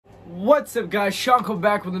What's up, guys? Sean come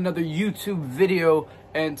back with another YouTube video,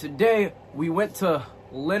 and today we went to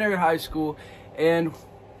Leonard High School and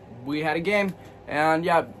we had a game, and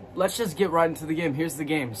yeah, let's just get right into the game. Here's the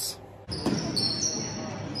games.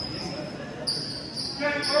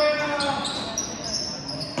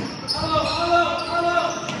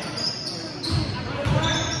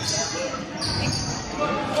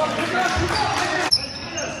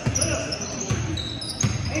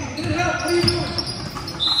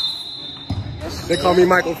 They call me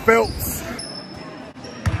Michael Phelps.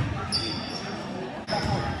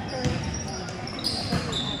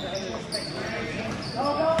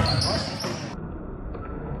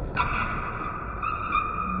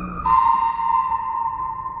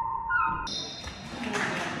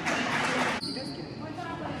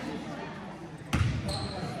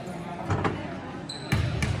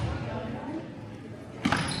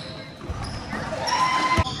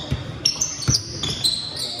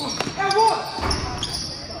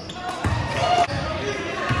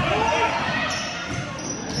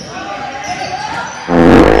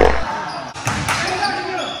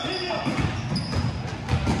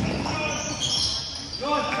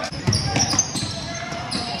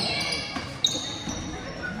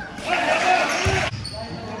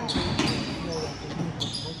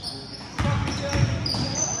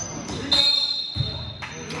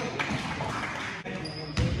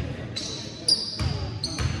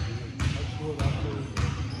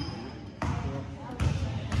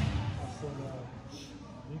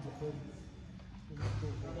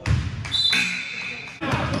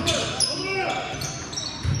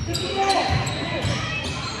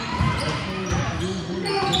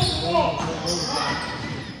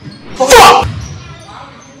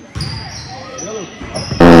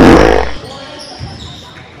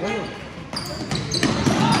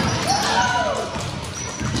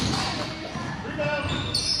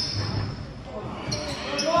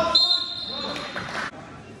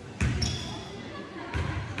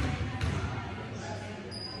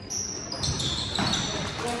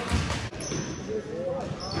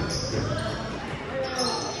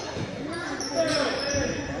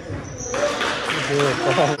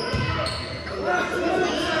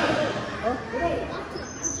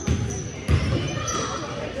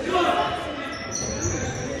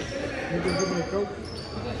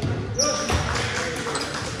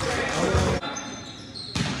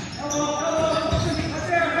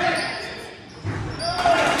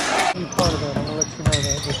 Part of it, I'm gonna let you know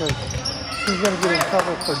that because she's gonna get in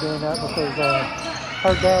trouble for doing that because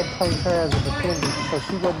her dad claimed her as a dependent, so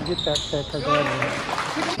she wouldn't get that check her dad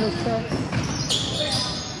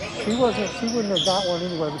would. She wouldn't have got one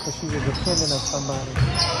anyway because she's a dependent of somebody.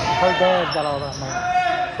 Her dad got all that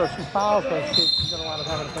money. So if she files that shit, she's gonna wind up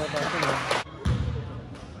having to pay it back anyway.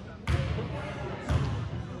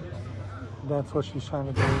 That's what she's trying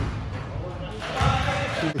to do.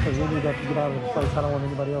 Because we need that to get out of the place. I don't want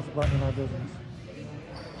anybody else butting in our business.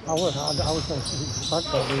 I was going to fuck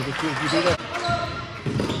that dude if you do that.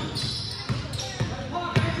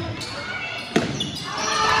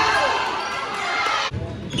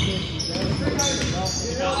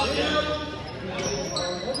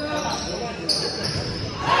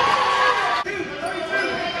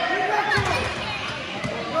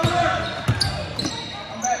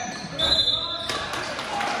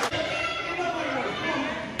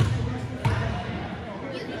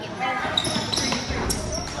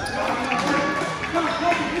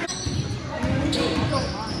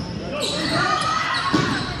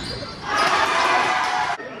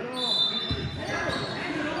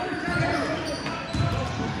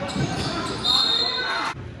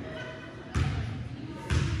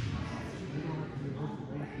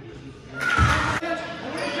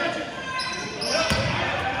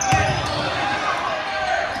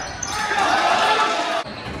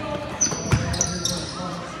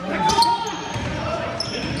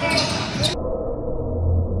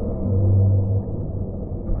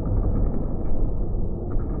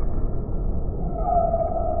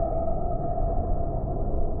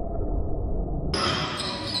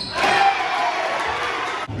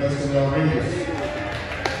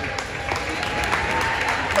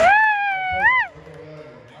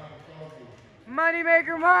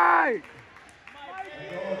 Moneymaker Mike!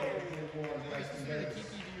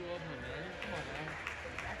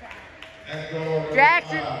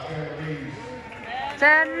 Jackson!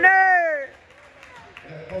 Tanner!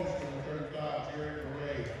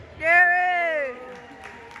 Gary!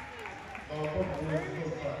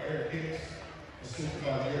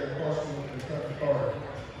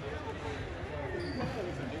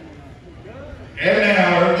 And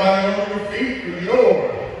now, everybody on your feet for your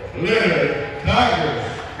Leonard Tigers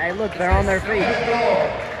Hey, look, they're on their feet.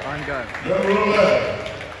 On guard. Number 11,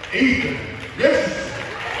 Ethan. Yes.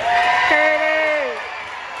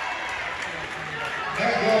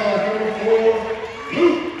 That guard, number 4,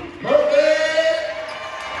 Luke Murphy.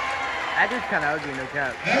 That dude's kind of ugly, no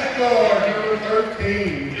cap. That guard, number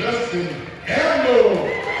 13, Justin Campbell.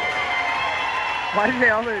 Why do they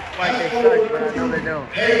all look like they suck, but I know they don't?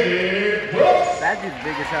 David Brooks. That dude's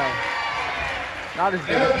big as hell. Not as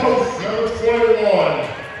big That as post, number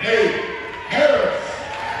 21, Nate Harris.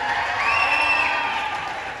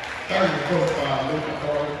 Starting profile, Luke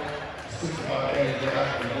Carter, 65 and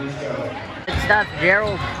after Blue Sky. It's not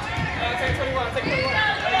Gerald. Take 21, take 21.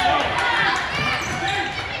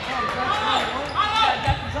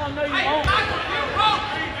 No, you won't.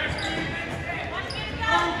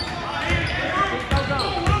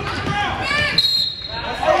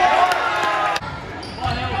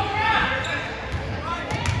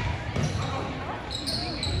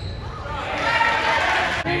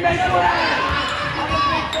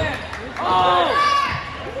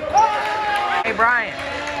 Hey Brian,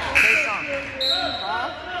 say something.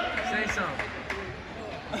 Say something.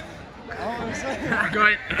 Go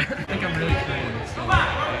ahead. I think I'm really trying. So.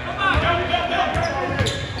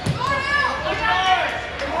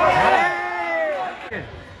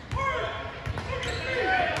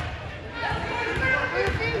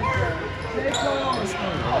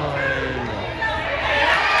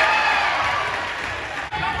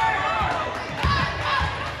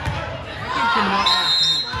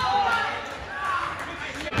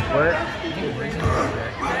 What?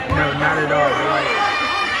 No, not at all. But like,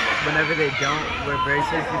 whenever they don't wear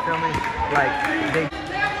braces, you feel me? Like, they...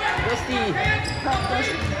 Dusty!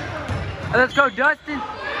 Let's go, Dustin!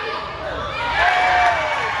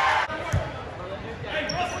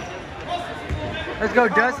 Let's go,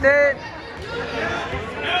 Dustin!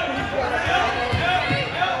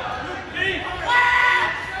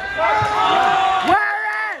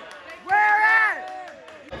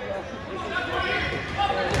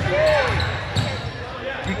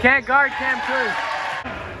 You can't guard Cam Cruz.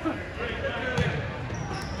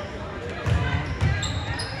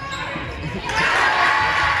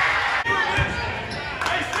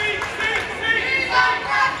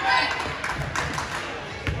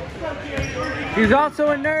 He's also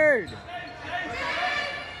a nerd.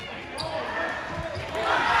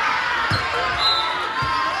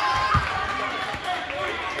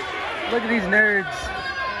 Look at these nerds.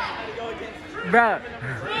 Bruh.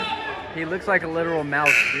 He looks like a literal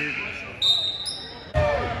mouse, dude.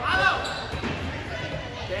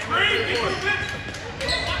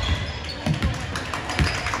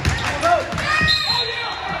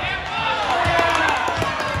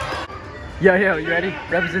 Yo, you ready?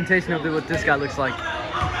 Representation of what this guy looks like.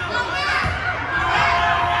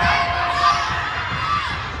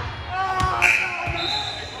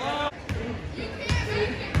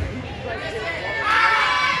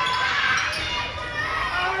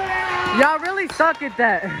 Y'all really suck at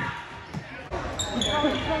that.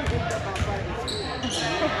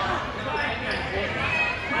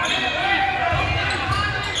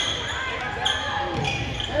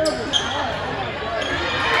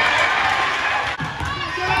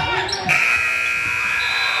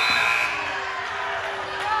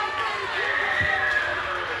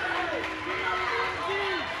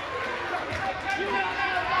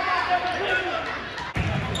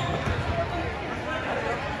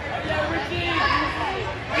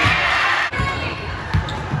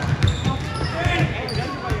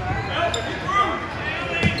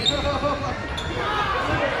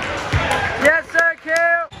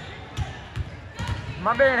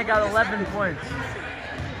 My man got 11 points.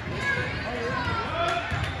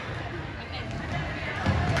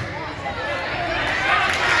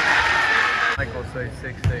 Michael says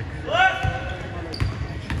 6'6".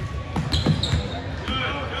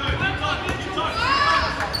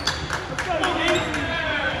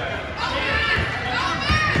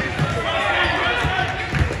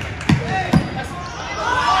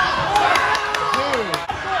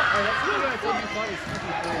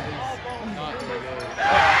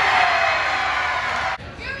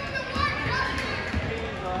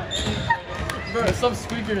 Bro, some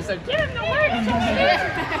squeaker just said, "Get in the way!" Get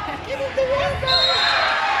in the way, bro!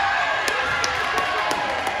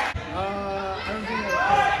 I don't think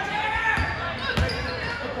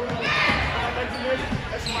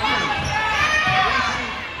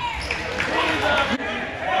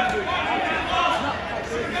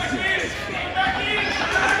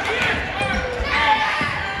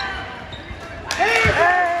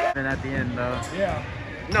And at the end, though. yeah.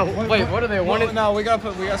 No, wait, what are they? No, we gotta say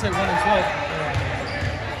 1 and 12.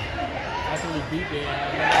 recently beat me.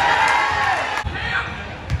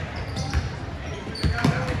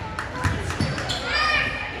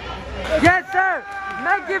 Yes, sir!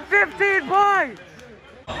 Make it 15 points!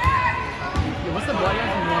 Yo, what's the blood guy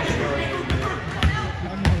from North Shore?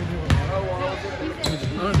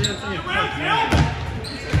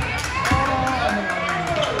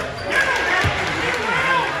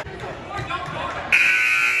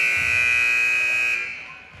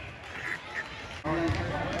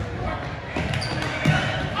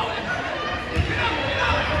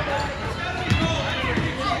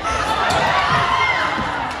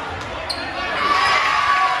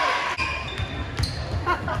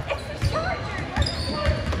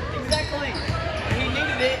 Exactly. He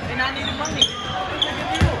needed it, and I needed money.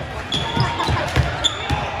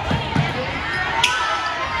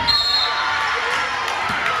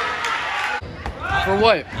 For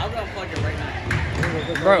what? I'm gonna plug it right now.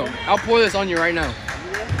 Bro, I'll pour this on you right now.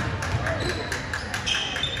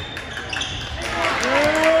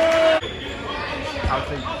 I'll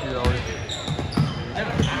take $2.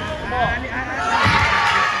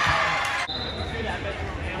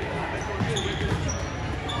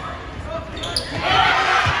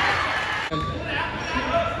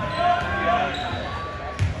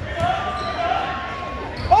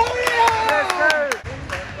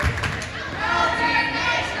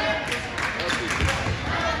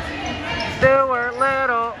 Stuart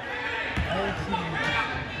Little.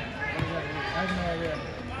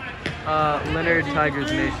 Leonard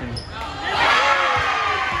Tigers Nation.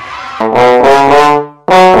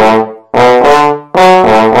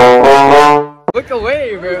 Look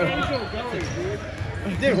away, bro.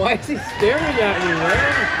 Dude, why is he staring at me, bro?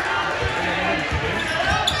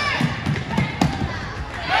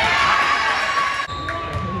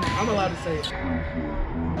 I'm allowed to say it.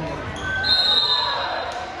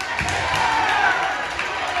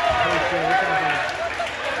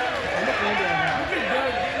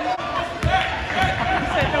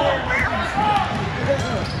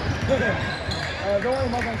 Don't worry,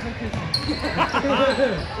 Mom, I'll take this.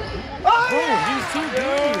 He's too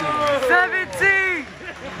good. 17!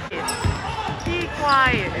 Be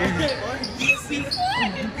quiet.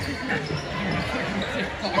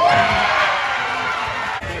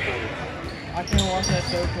 I can't watch that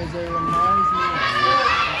show because it reminds me of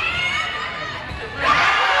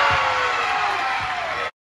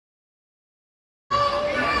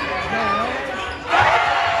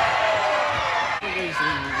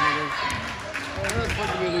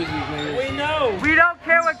We know. We don't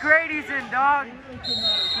care what grade he's in, dog.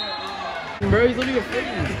 Bro, he's literally a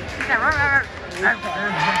freaking.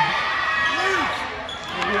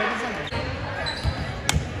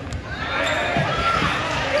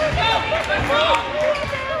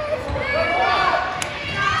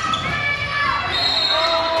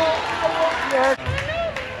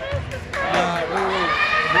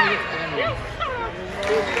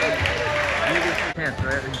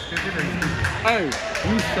 Hey,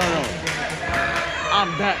 you shut up. I'm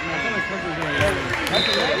batting.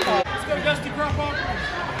 Let's go, Dusty Crawford.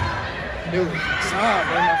 Dude, stop,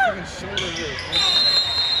 bro. My fucking shoulder hurts.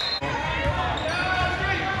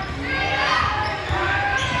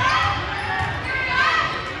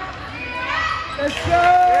 Let's go!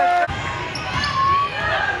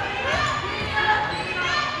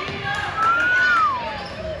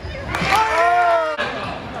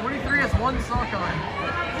 23 has one sock on.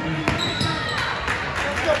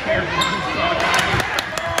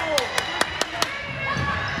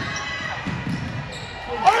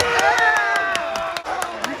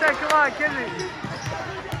 He said, come on, kiss me.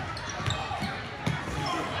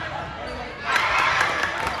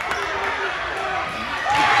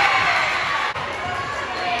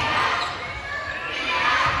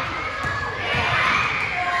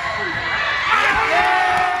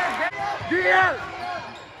 DM!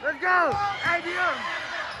 Let's go! Hey, DM!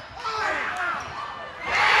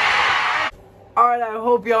 Alright, I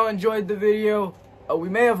hope y'all enjoyed the video. We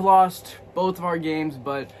may have lost both of our games,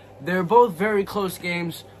 but they're both very close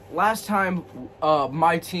games. Last time,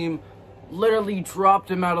 my team literally dropped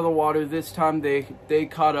them out of the water. This time, they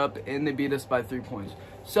caught up and they beat us by 3 points.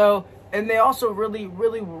 So, and they also really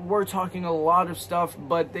were talking a lot of stuff,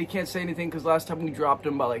 but they can't say anything because last time we dropped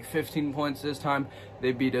them by like 15 points. This time,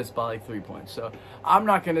 they beat us by like 3 points. So, I'm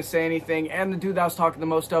not going to say anything. And the dude that was talking the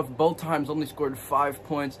most stuff, both times only scored 5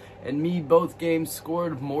 points. And me, both games,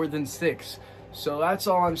 scored more than 6. So, that's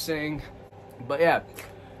all I'm saying. But yeah,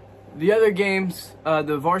 the other games,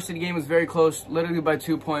 the varsity game was very close, literally by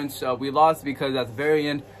 2 points. We lost because at the very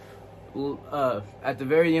end,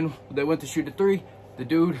 they went to shoot a 3. The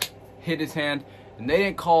dude hit his hand, and they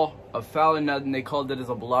didn't call a foul and nothing. They called it as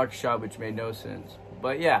a block shot, which made no sense.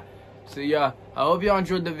 But yeah, so yeah, I hope y'all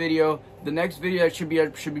enjoyed the video. The next video should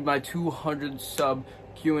be my 200 sub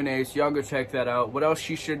Q&A, so y'all go check that out. What else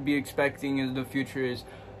you should be expecting in the future is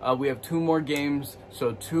we have 2 more games,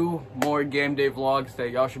 so 2 more game day vlogs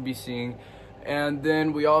that y'all should be seeing. And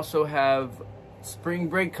then we also have spring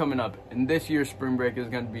break coming up, and this year's spring break is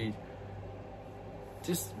gonna be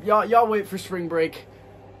just y'all wait for spring break.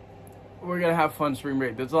 We're gonna have fun spring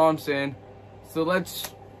break, that's all I'm saying. So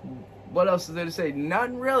what else is there to say?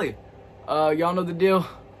 Nothing really. Y'all know the deal.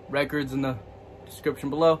 Records in the description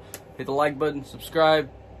below. Hit the like button, subscribe,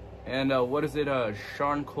 and what is it?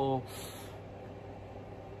 Sean Cole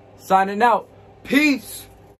signing out. Peace.